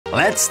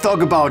Let's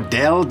talk about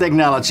Dell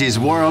Technologies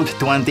World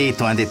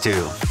 2022.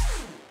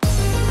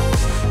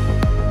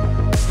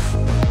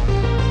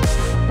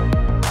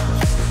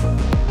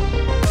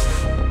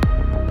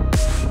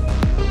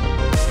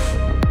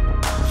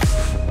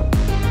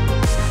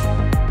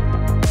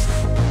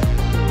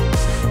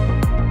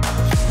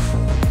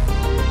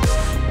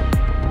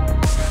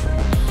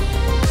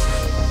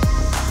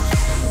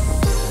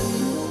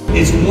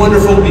 It's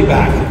wonderful to be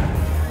back.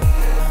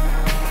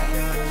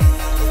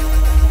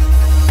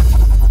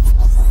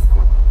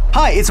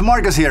 Hi, it's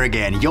Marcus here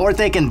again, your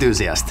tech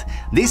enthusiast.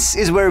 This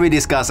is where we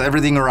discuss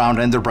everything around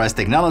enterprise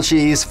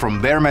technologies,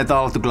 from bare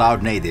metal to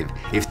cloud native.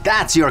 If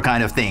that's your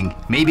kind of thing,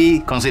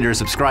 maybe consider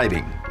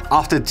subscribing.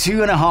 After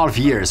 2.5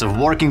 years of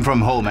working from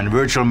home and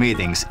virtual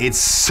meetings, it's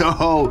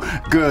so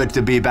good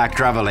to be back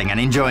traveling and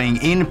enjoying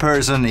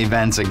in-person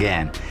events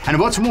again. And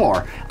what's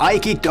more, I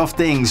kicked off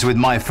things with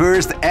my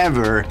first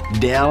ever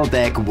Dell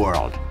Tech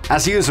World.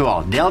 As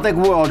usual, Dell Tech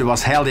World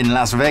was held in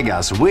Las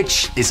Vegas,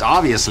 which is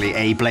obviously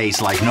a place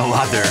like no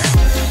other.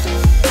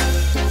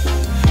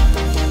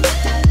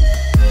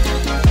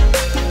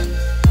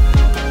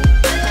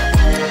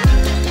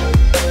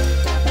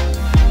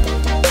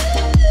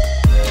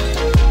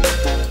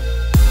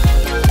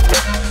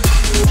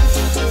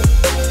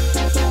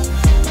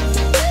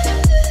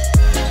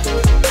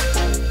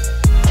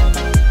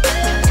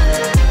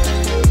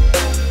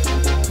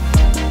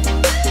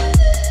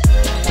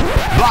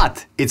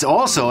 But it's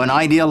also an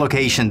ideal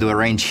location to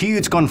arrange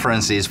huge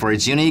conferences for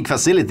its unique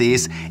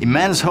facilities,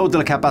 immense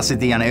hotel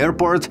capacity and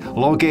airport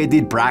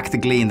located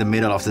practically in the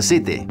middle of the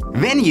city.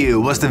 Venue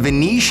was the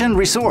Venetian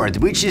Resort,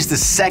 which is the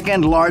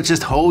second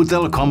largest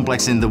hotel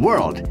complex in the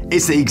world.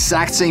 It's the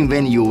exact same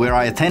venue where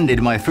I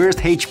attended my first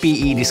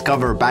HPE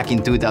Discover back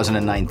in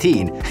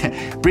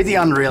 2019. Pretty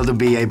unreal to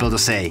be able to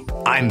say,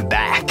 I'm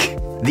back.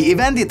 The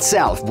event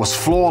itself was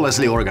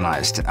flawlessly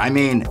organized. I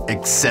mean,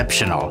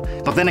 exceptional.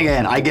 But then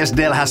again, I guess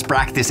Dell has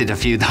practiced it a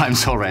few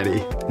times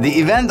already. The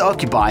event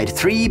occupied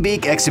 3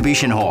 big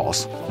exhibition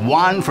halls.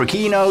 One for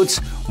keynotes,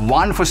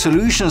 one for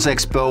Solutions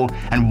Expo,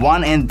 and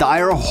one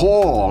entire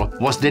hall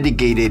was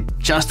dedicated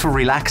just for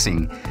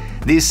relaxing.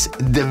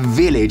 The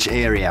Village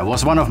area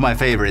was one of my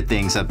favorite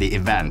things at the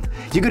event.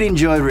 You could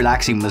enjoy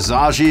relaxing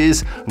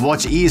massages,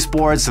 watch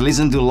esports,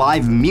 listen to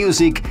live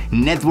music,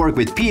 network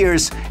with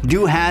peers,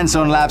 do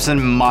hands-on labs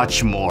and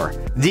much more.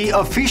 The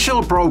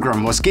official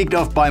program was kicked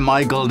off by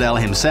Michael Dell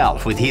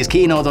himself with his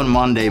keynote on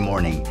Monday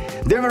morning.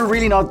 There were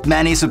really not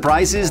many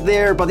surprises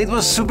there, but it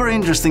was super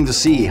interesting to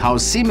see how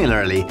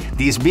similarly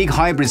these big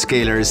hybrid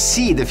scalers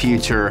see the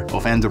future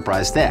of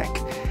enterprise tech.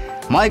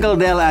 Michael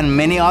Dell and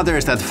many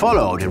others that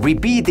followed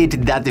repeated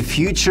that the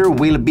future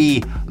will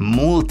be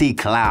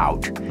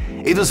multi-cloud.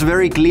 It was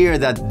very clear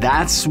that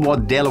that's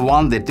what Dell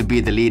wanted to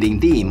be the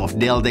leading theme of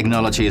Dell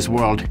Technologies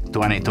World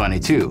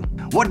 2022.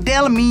 What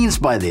Dell means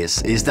by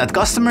this is that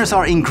customers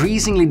are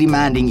increasingly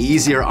demanding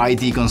easier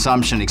IT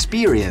consumption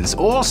experience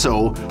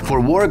also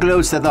for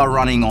workloads that are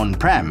running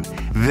on-prem,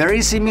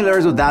 very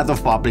similar to that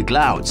of public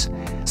clouds.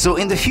 So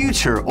in the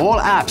future,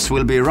 all apps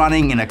will be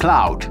running in a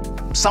cloud,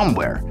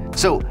 somewhere.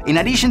 So, in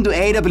addition to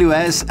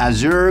AWS,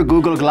 Azure,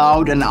 Google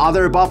Cloud and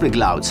other public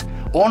clouds,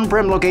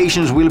 on-prem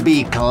locations will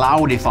be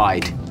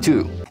cloudified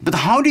too. But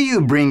how do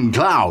you bring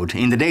cloud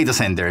in the data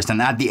centers and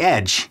at the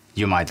edge,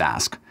 you might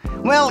ask?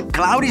 Well,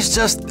 cloud is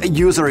just a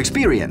user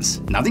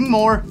experience, nothing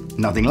more,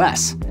 nothing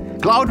less.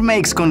 Cloud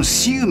makes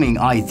consuming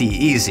IT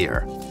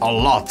easier, a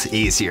lot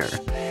easier.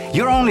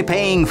 You're only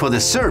paying for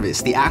the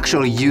service, the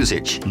actual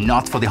usage,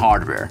 not for the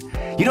hardware.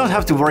 You don't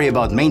have to worry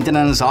about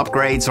maintenance,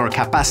 upgrades or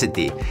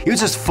capacity. You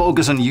just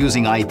focus on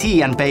using IT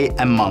and pay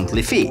a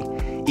monthly fee.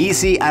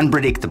 Easy and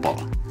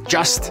predictable.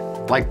 Just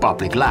like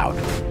public cloud.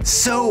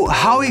 So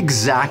how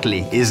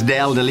exactly is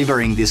Dell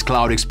delivering this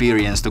cloud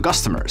experience to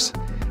customers?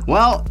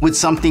 Well, with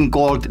something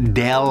called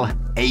Dell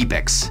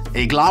Apex,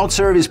 a cloud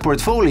service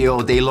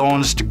portfolio they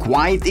launched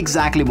quite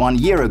exactly 1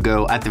 year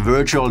ago at the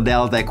virtual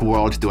Dell Tech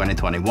World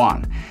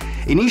 2021.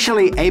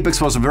 Initially, Apex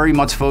was very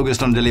much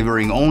focused on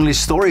delivering only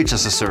storage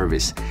as a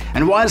service.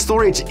 And while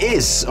storage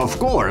is, of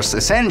course,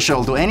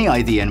 essential to any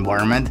IT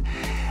environment,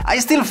 I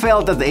still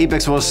felt that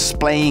Apex was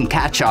playing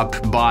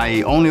catch-up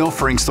by only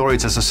offering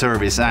storage as a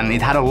service, and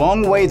it had a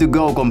long way to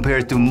go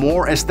compared to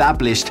more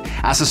established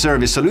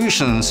as-a-service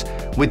solutions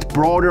with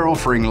broader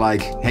offering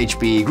like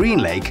HPE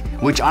GreenLake,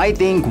 which I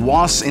think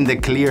was in the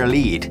clear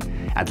lead,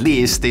 at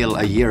least till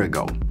a year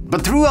ago.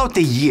 But throughout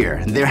the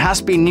year, there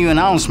has been new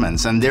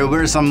announcements and there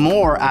were some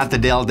more at the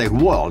Dell Tech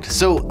World.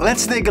 So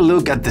let's take a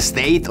look at the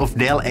state of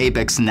Dell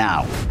Apex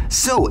now.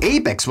 So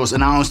Apex was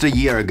announced a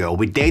year ago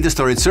with data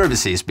storage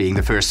services being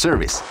the first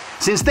service.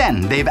 Since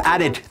then, they've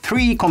added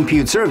 3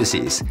 compute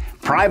services: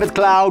 private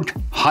cloud,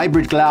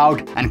 hybrid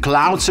cloud, and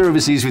cloud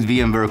services with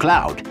VMware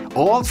Cloud.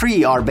 All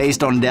 3 are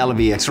based on Dell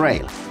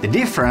VxRail. The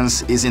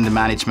difference is in the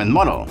management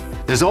model.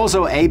 There's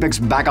also Apex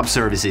backup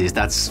services,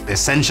 that's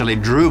essentially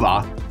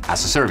Druva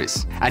as a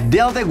service. At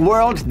Dell Tech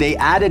World, they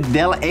added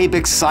Dell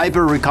Apex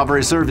cyber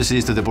recovery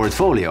services to the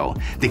portfolio.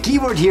 The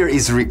keyword here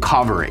is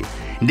recovery.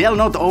 Dell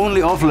not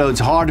only offloads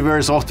hardware,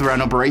 software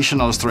and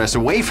operational stress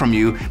away from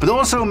you, but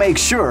also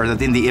makes sure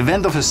that in the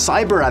event of a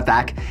cyber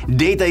attack,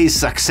 data is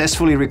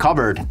successfully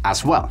recovered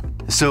as well.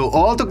 So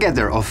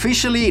altogether,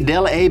 officially,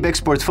 Dell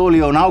Apex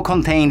portfolio now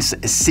contains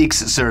 6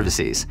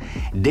 services: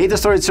 data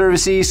storage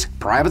services,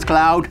 private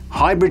cloud,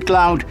 hybrid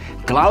cloud,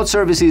 cloud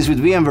services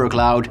with VMware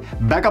Cloud,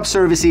 backup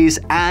services,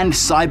 and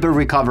cyber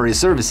recovery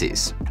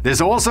services.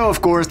 There's also,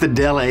 of course, the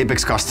Dell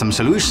Apex Custom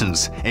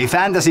Solutions, a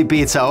fantasy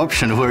pizza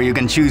option where you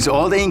can choose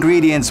all the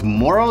ingredients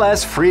more or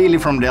less freely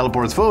from Dell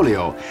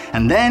portfolio,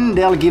 and then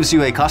Dell gives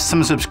you a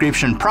custom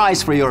subscription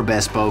price for your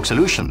bespoke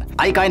solution.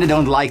 I kinda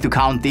don't like to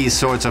count these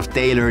sorts of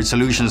tailored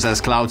solutions as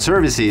cloud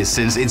services,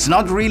 since it's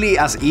not really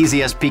as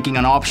easy as picking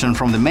an option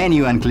from the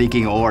menu and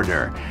clicking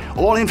order.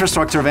 All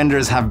infrastructure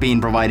vendors have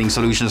been providing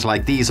solutions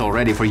like these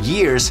already for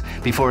years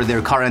before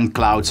their current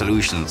cloud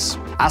solutions.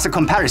 As a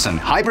comparison,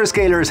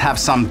 hyperscalers have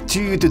some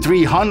 200 to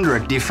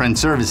 300 different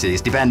services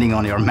depending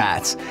on your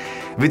maths.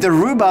 With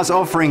Aruba's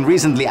offering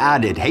recently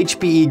added,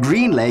 HPE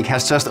GreenLake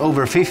has just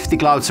over 50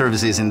 cloud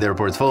services in their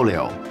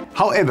portfolio.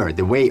 However,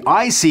 the way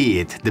I see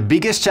it, the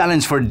biggest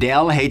challenge for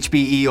Dell,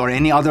 HPE or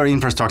any other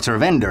infrastructure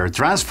vendor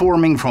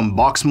transforming from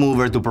box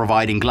mover to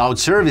providing cloud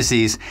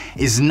services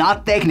is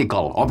not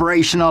technical,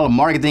 operational,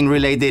 marketing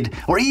related,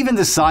 or even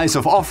the size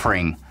of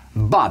offering,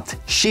 but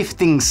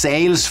shifting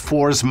sales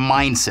force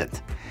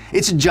mindset.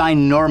 It's a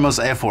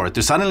ginormous effort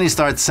to suddenly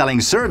start selling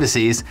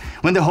services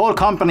when the whole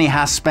company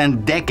has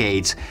spent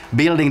decades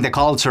building the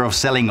culture of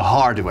selling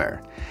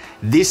hardware.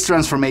 This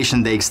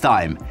transformation takes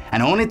time,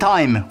 and only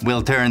time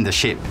will turn the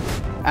ship.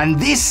 And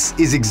this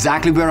is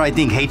exactly where I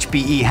think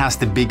HPE has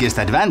the biggest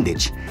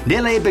advantage.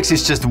 Dell Apex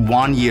is just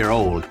 1 year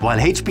old, while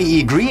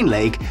HPE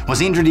GreenLake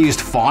was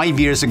introduced 5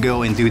 years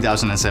ago in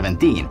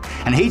 2017,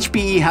 and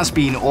HPE has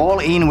been all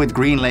in with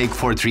GreenLake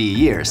for 3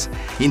 years.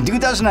 In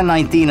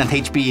 2019 at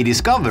HPE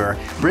Discover,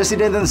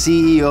 President and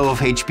CEO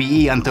of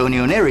HPE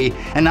Antonio Neri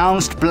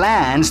announced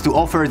plans to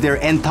offer their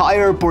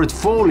entire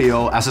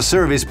portfolio as a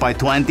service by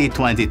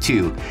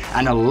 2022,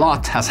 and a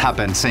lot has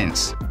happened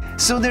since.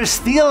 So there's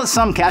still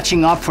some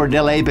catching up for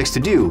Dell Apex to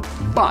do,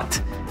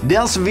 but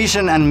Dell's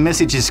vision and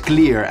message is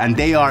clear and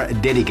they are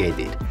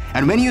dedicated.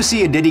 And when you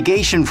see a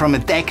dedication from a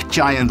tech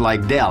giant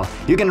like Dell,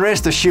 you can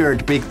rest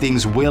assured big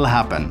things will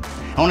happen.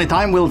 Only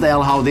time will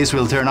tell how this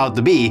will turn out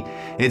to be.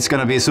 It's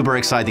gonna be super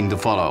exciting to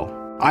follow.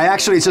 I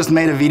actually just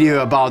made a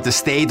video about the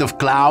state of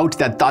cloud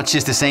that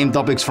touches the same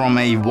topics from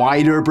a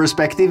wider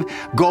perspective.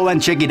 Go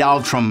and check it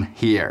out from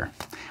here.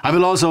 I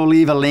will also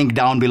leave a link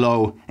down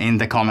below in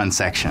the comment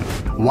section.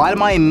 While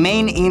my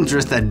main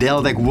interest at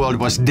Dell Tech World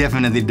was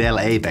definitely Dell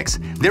Apex,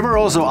 there were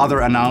also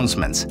other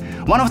announcements.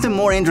 One of the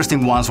more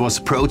interesting ones was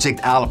Project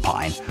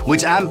Alpine,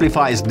 which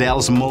amplifies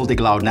Dell's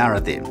multi-cloud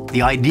narrative.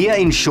 The idea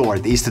in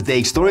short is to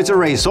take storage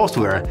array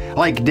software,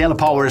 like Dell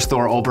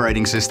PowerStore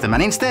operating system,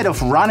 and instead of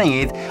running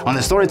it on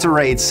the storage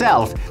array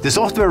itself, the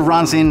software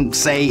runs in,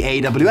 say,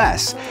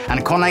 AWS,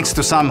 and connects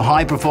to some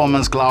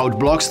high-performance cloud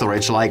block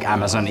storage like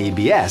Amazon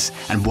EBS,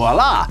 and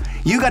voila!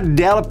 You got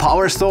Dell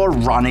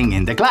PowerStore running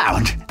in the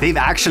cloud. They've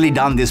actually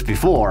done this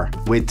before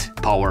with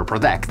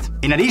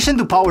PowerProtect. In addition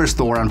to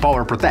PowerStore and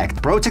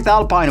PowerProtect, Project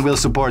Alpine will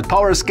support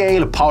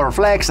PowerScale,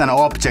 PowerFlex, and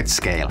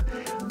ObjectScale.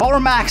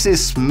 PowerMax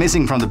is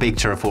missing from the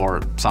picture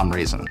for some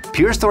reason.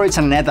 Pure Storage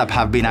and NetApp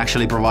have been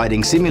actually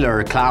providing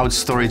similar cloud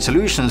storage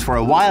solutions for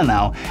a while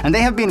now, and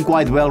they have been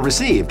quite well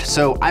received,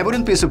 so I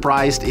wouldn't be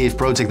surprised if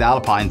Project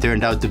Alpine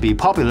turned out to be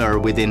popular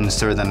within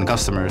certain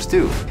customers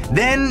too.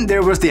 Then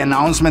there was the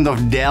announcement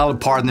of Dell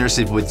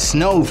partnership with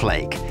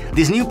Snowflake.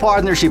 This new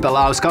partnership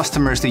allows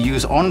customers to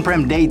use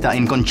on-prem data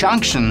in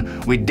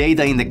conjunction with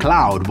data in the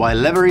cloud while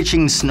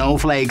leveraging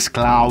Snowflake's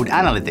cloud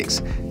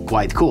analytics.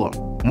 Quite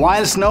cool.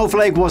 While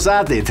Snowflake was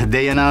at it,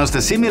 they announced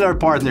a similar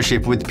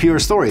partnership with Pure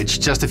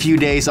Storage just a few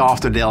days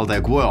after Dell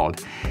Tech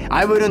World.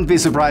 I wouldn't be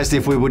surprised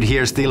if we would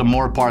hear still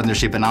more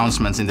partnership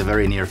announcements in the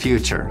very near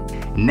future.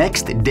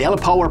 Next, Dell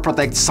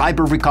PowerProtect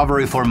Cyber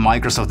Recovery for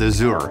Microsoft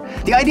Azure.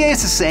 The idea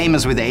is the same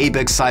as with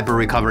Apex Cyber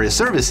Recovery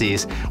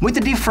Services, with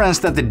the difference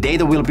that the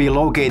data will be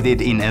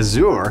located in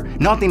Azure,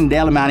 not in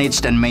Dell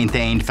managed and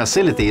maintained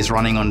facilities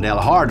running on Dell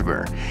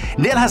hardware.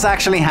 Dell has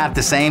actually had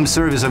the same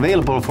service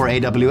available for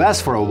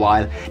AWS for a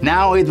while.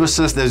 Now it was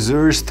just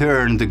Azure's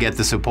turn to get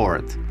the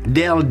support.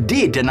 Dell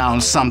did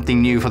announce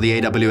something new for the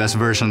AWS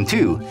version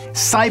 2,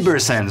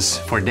 CyberSense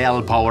for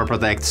Dell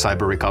PowerProtect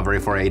Cyber Recovery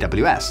for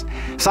AWS.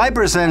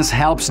 CyberSense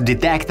helps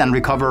detect and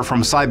recover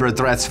from cyber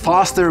threats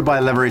faster by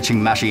leveraging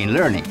machine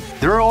learning.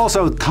 There are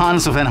also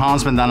tons of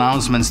enhancement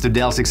announcements to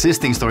Dell's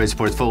existing storage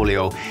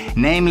portfolio,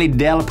 namely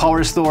Dell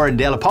PowerStore,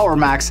 Dell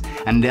PowerMax,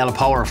 and Dell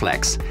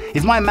PowerFlex.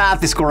 If my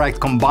math is correct,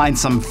 combined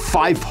some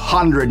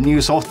 500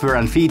 new software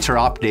and feature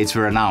updates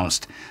were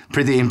announced.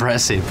 Pretty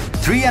impressive.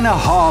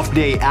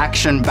 3.5-day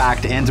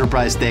action-packed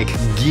enterprise tech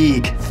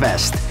geek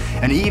fest.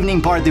 An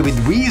evening party with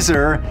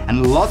Weezer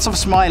and lots of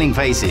smiling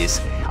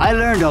faces. I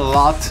learned a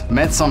lot,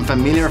 met some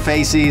familiar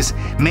faces,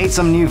 made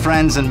some new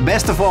friends, and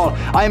best of all,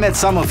 I met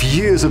some of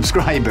you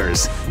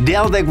subscribers.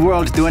 Dell Tech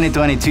World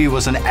 2022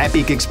 was an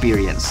epic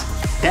experience.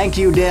 Thank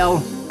you,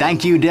 Dell.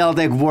 Thank you, Dell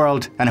Tech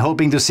World, and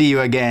hoping to see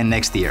you again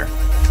next year.